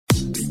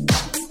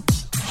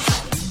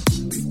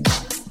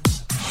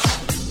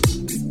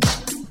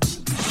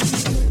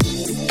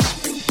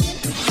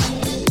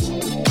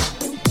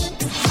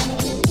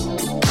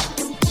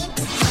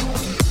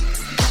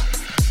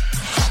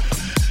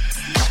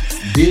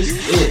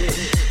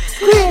is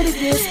Creative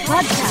Biz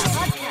Podcast.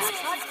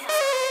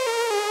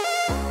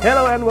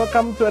 Hello and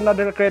welcome to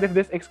another Creative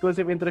This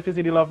exclusive interview,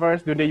 CD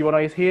lovers. Dunde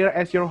Yuwono is here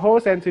as your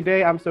host, and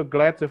today I'm so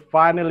glad to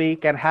finally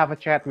can have a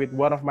chat with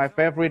one of my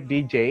favorite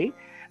DJ.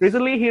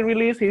 Recently, he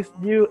released his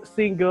new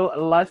single,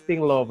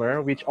 Lasting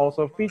Lover, which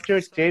also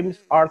featured James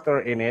Arthur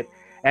in it.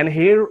 And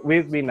here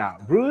with me now,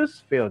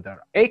 Bruce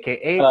Fielder,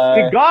 aka Hello.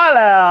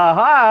 Sigala.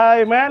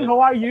 Hi, man. How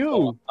are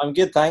you? I'm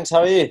good, thanks. How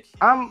are you?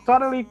 I'm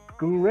totally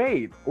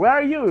great. Where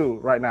are you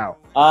right now?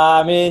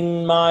 I'm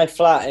in my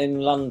flat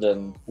in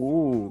London.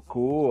 Ooh,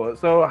 cool.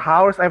 So,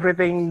 how's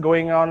everything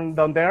going on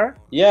down there?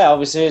 Yeah,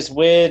 obviously it's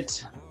weird,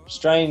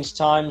 strange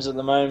times at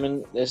the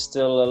moment. There's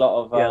still a lot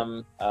of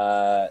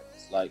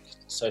like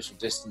social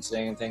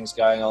distancing and things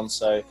going on.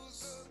 So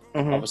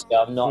obviously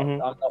I'm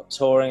not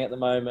touring at the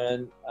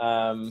moment.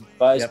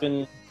 But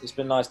it's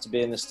been nice to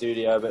be in the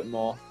studio a bit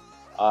more,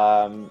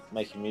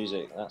 making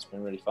music. That's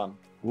been really fun.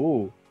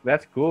 Ooh,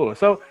 that's cool.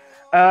 So,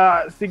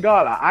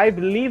 Sigala, I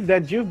believe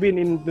that you've been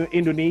in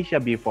Indonesia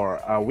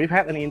before. We've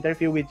had an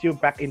interview with you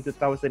back in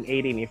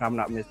 2018, if I'm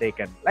not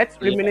mistaken.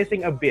 Let's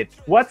reminiscing a bit.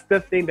 What's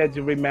the thing that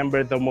you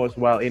remember the most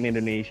while in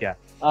Indonesia?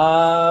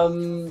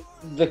 The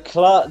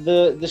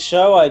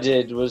show I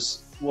did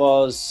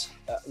was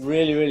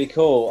really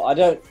cool.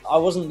 I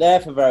wasn't there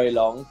for very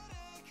long.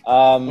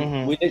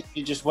 We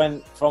literally just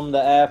went from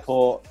the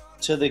airport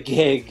to the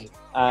gig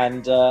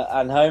and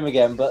home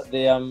again. But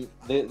the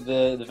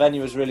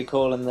venue was really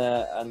cool, and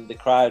the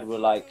crowd were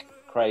like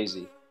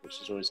crazy,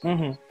 which is always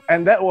cool.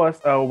 And that was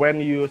when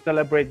you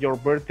celebrate your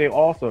birthday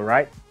also,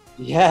 right?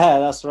 Yeah,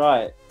 that's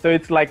right. So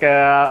it's like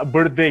a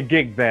birthday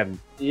gig then.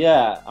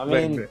 Yeah, I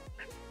mean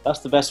that's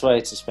the best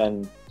way to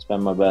spend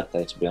my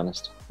birthday, to be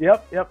honest.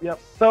 Yep.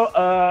 So,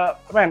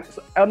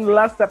 on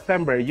last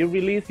September, you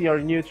released your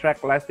new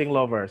track, Lasting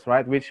Lovers,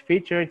 right? Which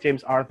featured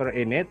James Arthur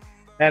in it.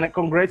 And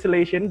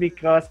congratulations,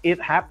 because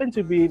it happened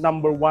to be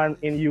 #1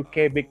 in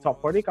UK Big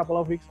Top 40 a couple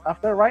of weeks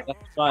after, right? That's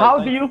right. How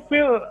do you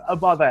feel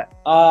about that?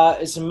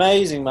 It's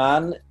amazing,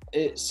 man.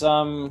 It's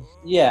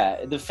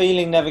the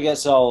feeling never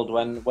gets old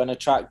when a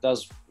track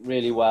does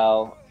really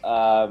well.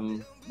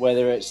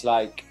 Whether it's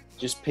like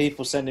just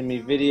people sending me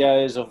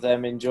videos of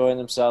them enjoying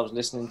themselves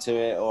listening to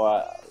it,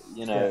 or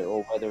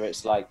or whether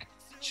it's like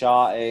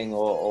charting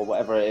or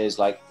whatever it is,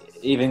 like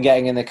even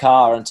getting in the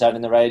car and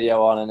turning the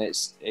radio on and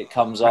it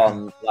comes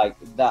on, like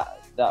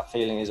that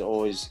feeling is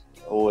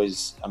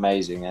always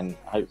amazing, and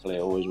hopefully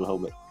it always will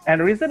be.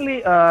 And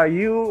recently,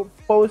 you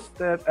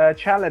posted a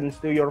challenge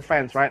to your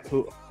fans, right?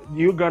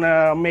 You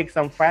gonna make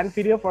some fan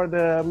video for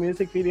the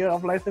music video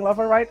of Lasting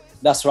Lover, right?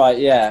 That's right,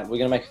 yeah. We're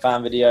gonna make a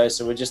fan video,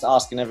 so we're just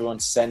asking everyone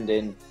to send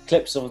in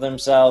clips of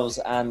themselves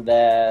and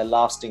their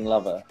lasting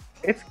lover.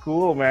 It's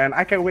cool, man.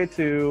 I can't wait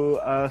to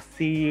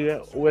see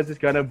what it's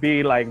gonna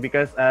be like,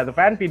 because the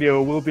fan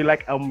video will be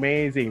like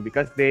amazing,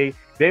 because they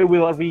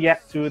will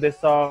react to the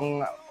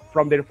song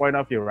from their point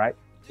of view, right?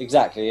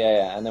 Exactly,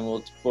 yeah. And then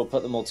we'll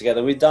put them all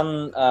together. We've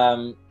done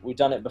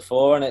it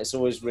before, and it's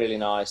always really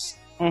nice.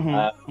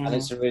 And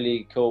it's a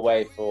really cool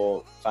way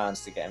for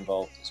fans to get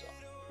involved as well.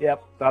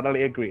 Yep,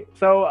 totally agree.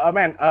 So,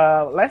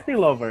 Lasting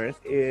Lovers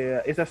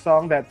is a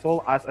song that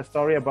told us a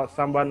story about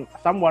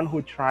someone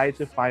who tried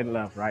to find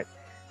love, right?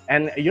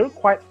 And you're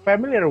quite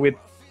familiar with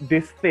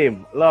this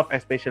theme, love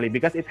especially,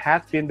 because it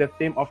has been the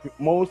theme of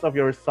most of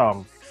your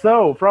songs.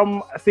 So,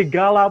 from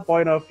Sigala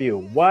point of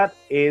view, what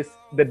is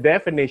the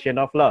definition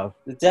of love?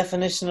 The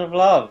definition of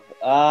love?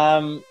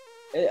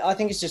 I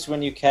think it's just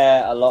when you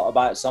care a lot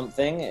about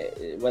something,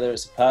 whether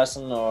it's a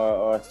person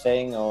or a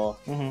thing or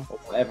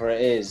whatever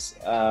it is.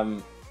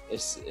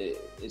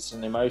 It's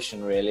an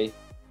emotion, really,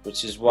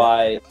 which is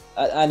why,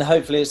 and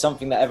hopefully it's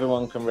something that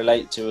everyone can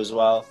relate to as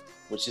well,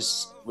 which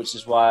is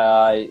why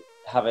I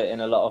have it in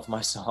a lot of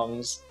my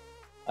songs.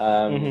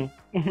 Hopefully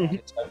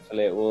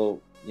it will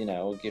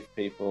give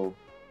people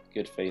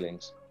good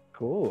feelings.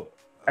 Cool.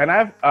 And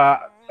I've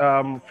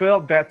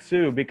felt that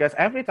too, because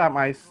every time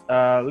I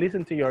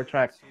listen to your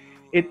track,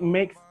 it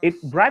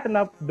brighten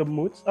up the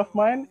moods of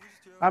mine,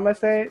 I must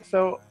say.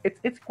 So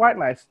it's quite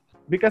nice,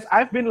 because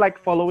I've been like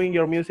following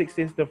your music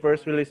since the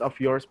first release of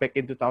yours back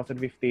in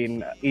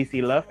 2015,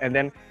 Easy Love, and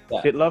then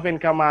Sweet Lovin'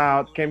 come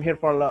out, Came Here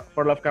for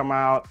Love come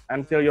out,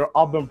 until your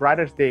album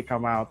Brother's Day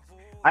come out.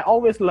 I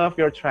always love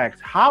your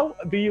tracks. How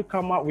do you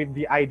come up with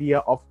the idea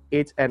of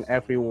each and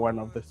every one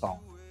of the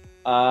songs?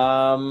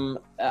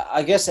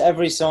 I guess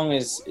every song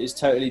is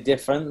totally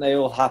different. They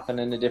all happen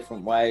in a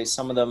different way.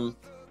 Some of them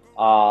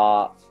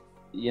are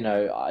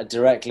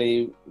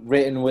directly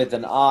written with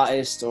an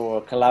artist or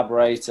a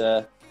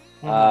collaborator.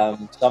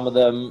 Some of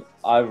them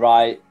I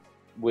write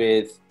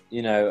with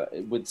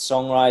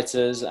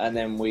songwriters, and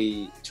then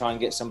we try and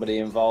get somebody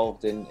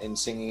involved in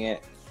singing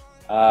it.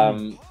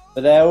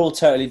 But they're all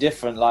totally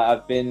different. Like,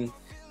 I've been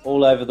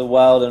all over the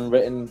world and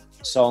written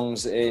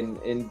songs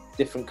in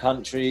different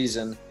countries,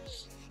 and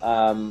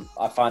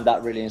I find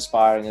that really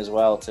inspiring as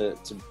well,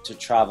 to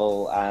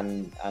travel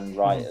and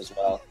write as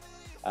well.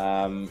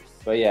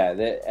 But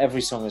yeah,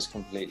 every song is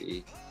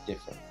completely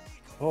different.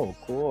 Oh,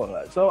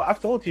 cool. So I've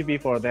told you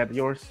before that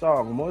your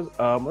song,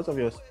 most of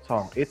your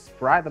song, it's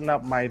brighten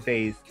up my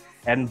days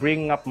and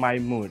bring up my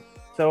mood.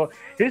 So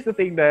here's the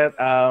thing that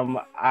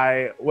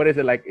what is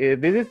it like?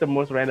 This is the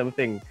most random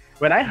thing.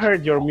 When I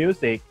heard your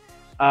music,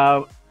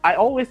 I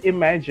always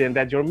imagine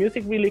that your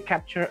music really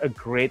capture a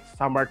great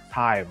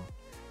summertime.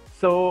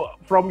 So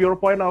from your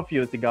point of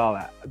view,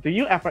 Sigala, do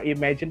you ever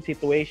imagine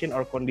situation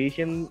or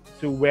condition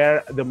to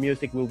where the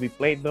music will be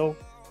played though?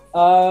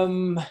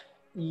 Um,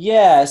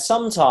 yeah,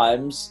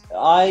 sometimes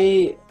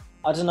I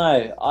don't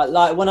know. I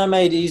like when I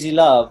made Easy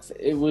Love,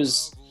 it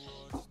was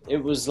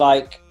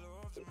like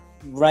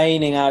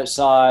raining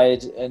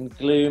outside and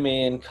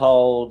gloomy and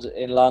cold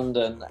in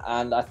London,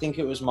 and I think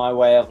it was my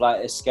way of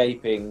like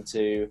escaping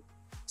to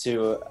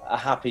a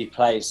happy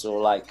place or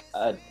like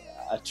a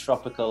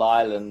tropical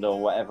island or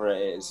whatever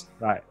it is.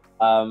 Right,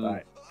 Um,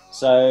 right.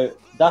 so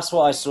that's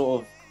what I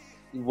sort of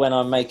when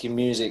I'm making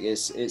music,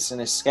 it's an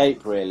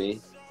escape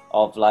really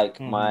of like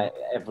Mhm. my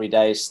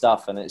everyday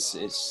stuff, and it's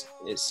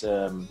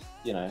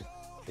you know,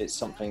 it's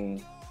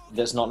something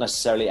that's not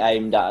necessarily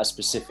aimed at a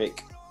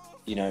specific,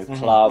 you know, Mhm.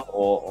 club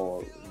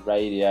or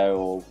radio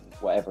or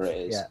whatever it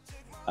is. Yeah,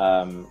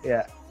 Um,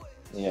 yeah.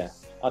 yeah,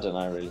 I don't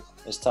know really.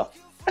 It's tough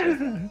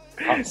to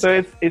So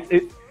answer.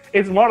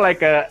 it's more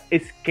like a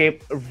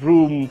escape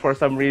room for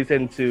some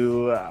reason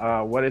to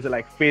what is it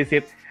like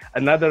visit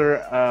another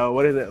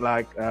what is it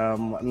like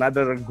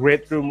another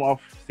great room of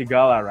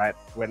Sigala, right?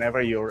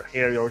 Whenever you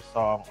hear your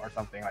song or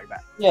something like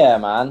that. Yeah,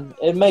 man.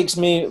 It makes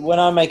me when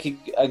I make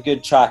a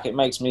good track, it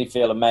makes me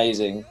feel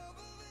amazing,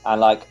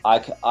 and like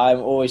I'm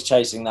always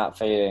chasing that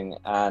feeling,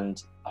 and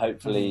Hmm.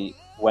 hopefully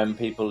when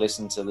people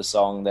listen to the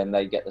song, then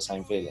they get the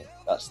same feeling.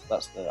 That's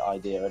the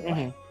idea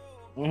anyway.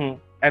 Hmm. Hmm.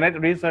 And it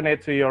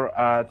resonates to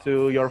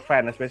your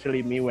fan,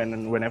 especially me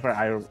whenever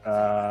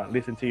I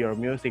listen to your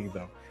music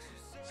though.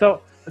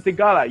 So,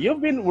 Sigala,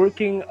 you've been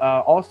working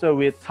also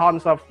with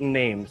tons of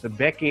names: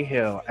 Becky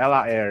Hill,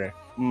 Ella Eyre,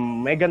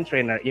 Megan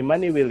Trainor,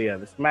 Imani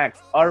Williams, Max,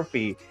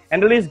 Urfi,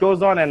 and the list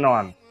goes on and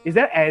on. Is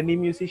there any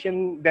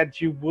musician that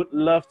you would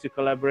love to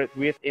collaborate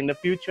with in the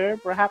future,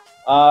 perhaps?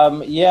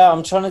 Yeah,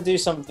 I'm trying to do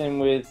something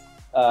with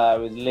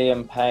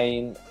Liam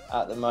Payne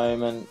at the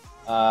moment.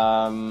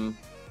 Anne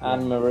Wow.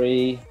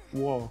 Marie.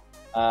 Whoa.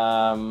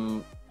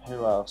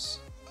 Who else?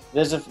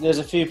 There's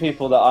a few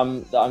people that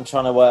I'm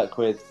trying to work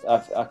with.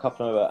 A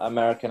couple of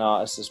American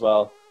artists as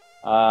well.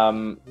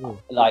 Ooh.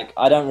 Like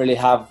I don't really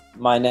have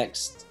my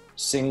next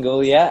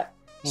single yet,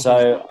 Mhm. so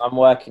I'm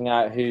working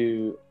out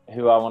who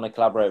I want to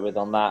collaborate with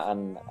on that,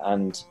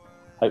 and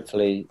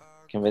hopefully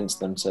convince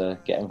them to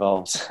get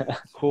involved.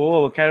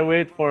 Cool. Can't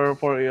wait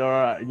for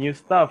your new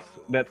stuff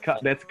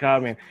that's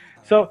coming.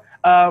 So,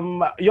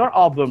 your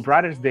album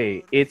Brothers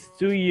Day, it's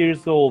 2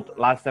 years old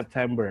last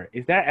September.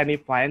 Is there any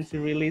plan to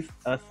release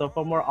a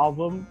sophomore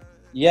album?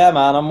 Yeah,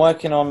 man, I'm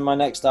working on my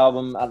next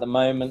album at the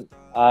moment.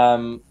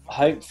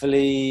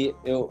 Hopefully,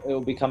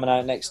 it'll be coming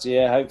out next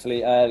year.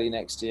 Hopefully, early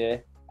next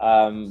year.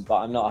 But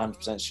I'm not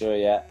 100% sure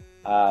yet.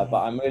 But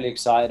Mhm. I'm really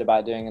excited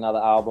about doing another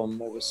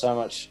album. It was so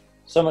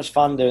much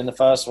fun doing the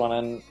first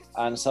one,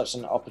 and such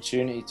an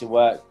opportunity to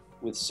work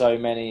with so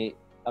many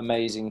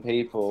amazing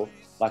people.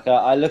 Like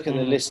I look at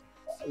Mhm.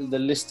 the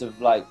list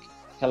of like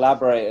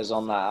collaborators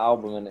on that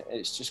album, and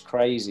it's just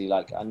crazy.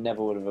 Like I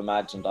never would have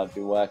imagined I'd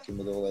be working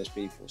with all those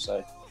people.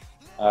 So.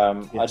 I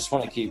Yeah. just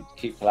want to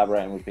keep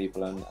collaborating with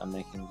people and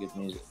making good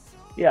music.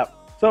 Yeah.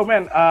 So,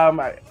 man,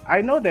 I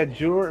know that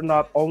you're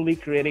not only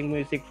creating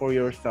music for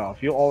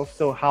yourself, you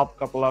also help a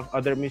couple of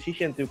other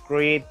musicians to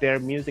create their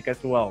music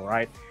as well,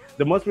 right?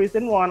 The most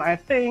recent one, I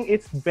think,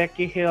 it's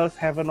Becky Hill's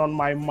Heaven on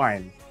My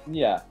Mind,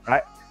 Yeah.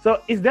 right? So,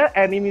 is there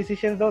any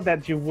musicians though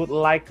that you would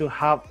like to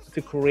help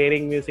to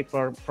creating music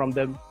from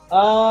them?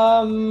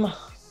 Um,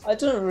 I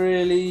don't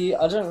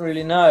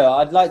really know.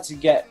 I'd like to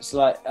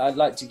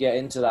get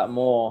into that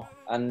more,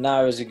 and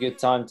now is a good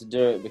time to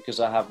do it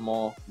because I have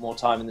more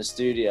time in the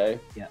studio.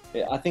 Yeah.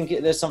 I think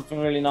there's something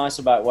really nice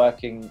about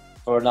working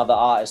for another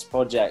artist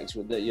project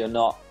that you're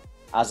not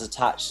as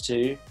attached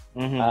to.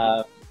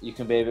 Mm-hmm. You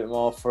can be a bit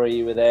more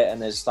free with it, and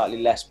there's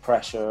slightly less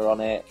pressure on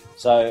it.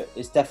 So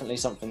it's definitely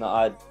something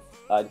that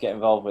I'd get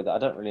involved with. I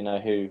don't really know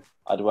who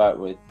I'd work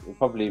with.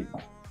 Probably,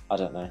 I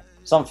don't know.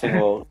 Something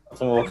will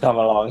come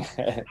along.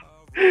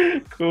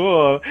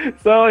 Cool.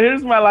 So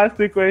here's my last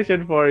two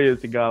questions for you,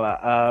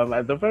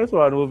 Sigala. The first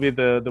one will be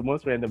the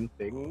most random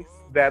things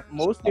that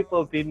most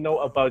people didn't know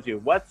about you.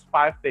 What's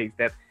five things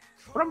that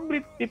probably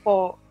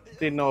people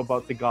didn't know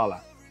about Sigala?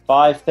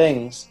 Five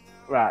things.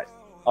 Right.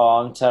 Oh,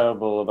 I'm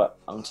terrible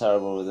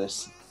with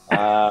this.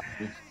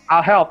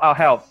 I'll help. I'll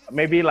help.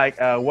 Maybe like,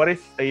 what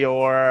is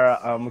your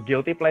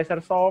guilty pleasure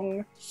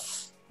song?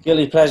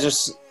 Guilty pleasure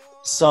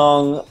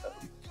song.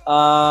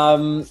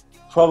 Um,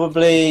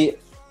 Probably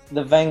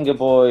the Venga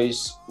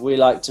Boys. We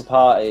like to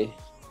party.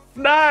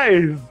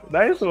 Nice,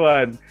 nice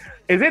one.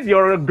 Is it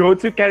your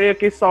go-to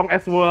karaoke song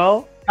as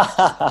well?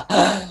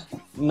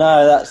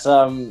 No,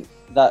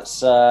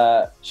 that's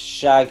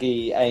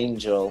Shaggy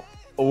Angel.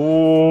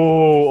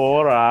 Oh,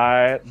 all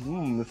right.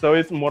 So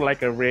it's more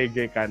like a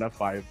reggae kind of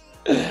vibe.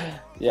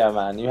 Yeah,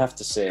 man, you have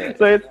to see it.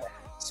 So it's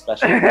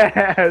Special.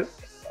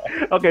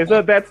 okay.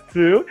 So that's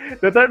two.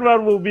 The third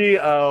one will be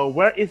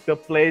where is the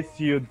place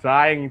you're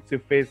dying to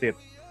visit?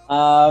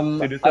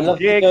 To do I some love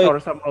to gigs go. or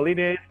some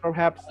holidays,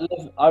 perhaps.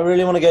 I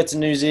really want to go to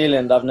New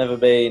Zealand. I've never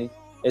been.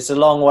 It's a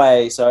long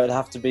way, so it'd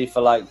have to be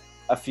for like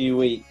a few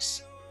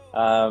weeks.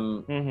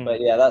 Mhm.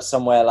 But yeah, that's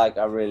somewhere like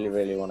I really,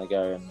 really want to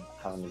go and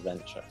have an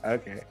adventure.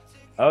 Okay.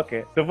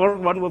 Okay. The fourth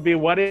one will be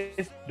what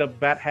is the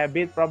bad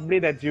habit probably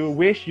that you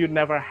wish you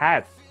never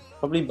had?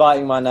 Probably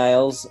biting my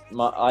nails.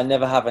 I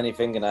never have any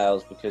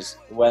fingernails because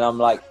when I'm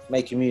like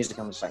making music,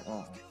 I'm just like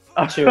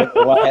chewing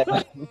away.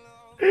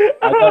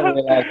 I don't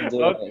really like to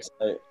do it.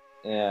 So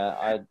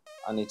yeah,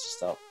 I need to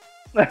stop.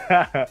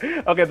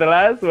 Okay, the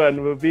last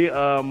one will be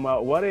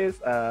what is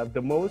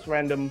the most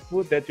random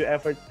food that you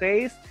ever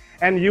taste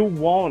and you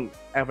won't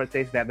ever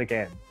taste that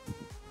again?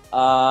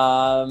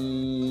 Oh,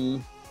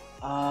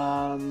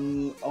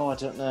 I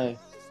don't know.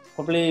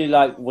 Probably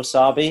like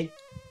wasabi.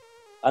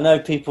 I know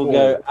people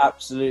go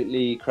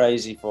absolutely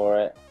crazy for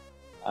it.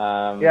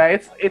 Yeah,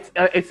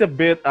 it's a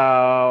bit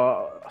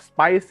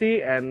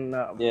spicy and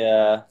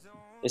Yeah,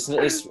 it's.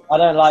 I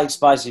don't like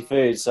spicy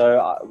food, so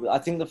I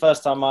think the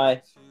first time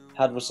I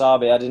had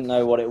wasabi, I didn't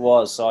know what it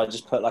was, so I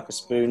just put like a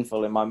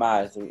spoonful in my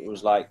mouth. It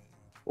was like,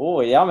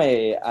 oh,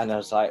 yummy, and I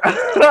was like,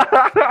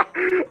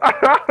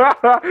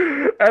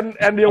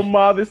 and your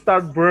mouth is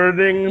start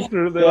burning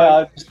through the. yeah,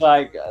 I'm just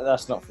like,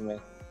 that's not for me.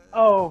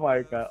 Oh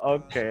my god.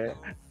 Okay.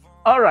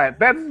 All right.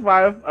 That's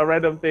 5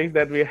 random things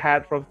that we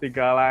had from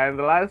Sigala. And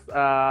the last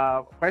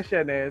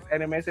question is: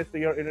 any message to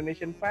your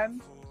Indonesian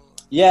fans?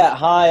 Yeah,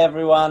 hi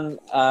everyone.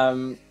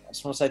 I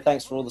just want to say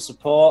thanks for all the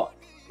support.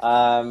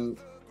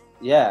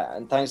 Yeah,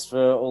 and thanks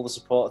for all the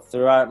support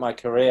throughout my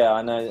career.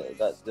 I know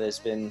that there's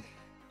been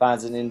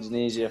fans in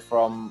Indonesia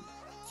from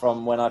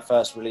when I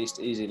first released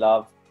Easy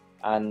Love,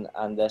 and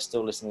they're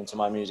still listening to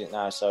my music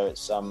now. So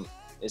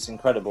it's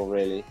incredible,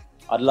 really.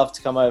 I'd love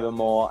to come over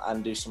more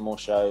and do some more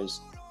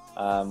shows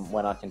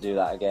when I can do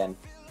that again.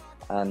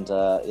 And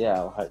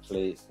yeah,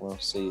 hopefully we'll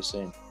see you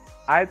soon.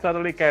 I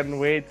totally can't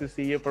wait to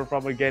see you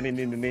perform again in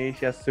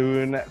Indonesia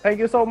soon. Thank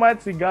you so much,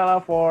 Sigala,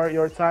 for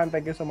your time.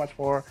 Thank you so much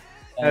for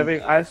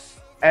having us.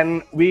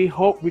 And we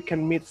hope we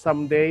can meet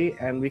someday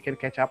and we can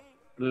catch up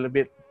a little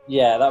bit.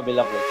 Yeah, that would be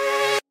lovely.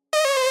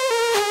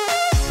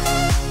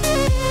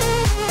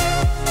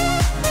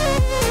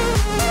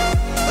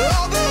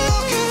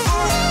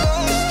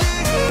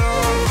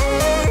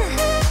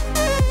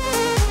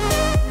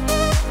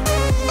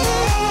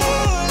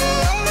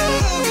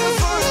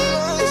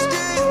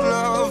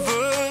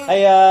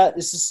 Hey,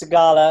 this is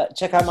Sigala.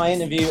 Check out my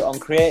interview on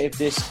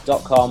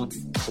creativedisc.com,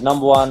 the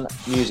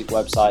 #1 music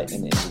website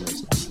in Indonesia.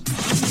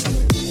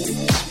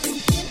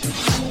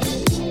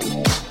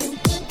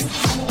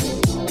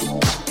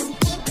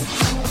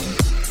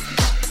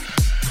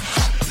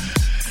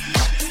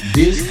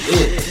 This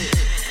is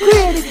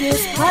Creative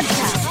Disc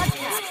Podcast.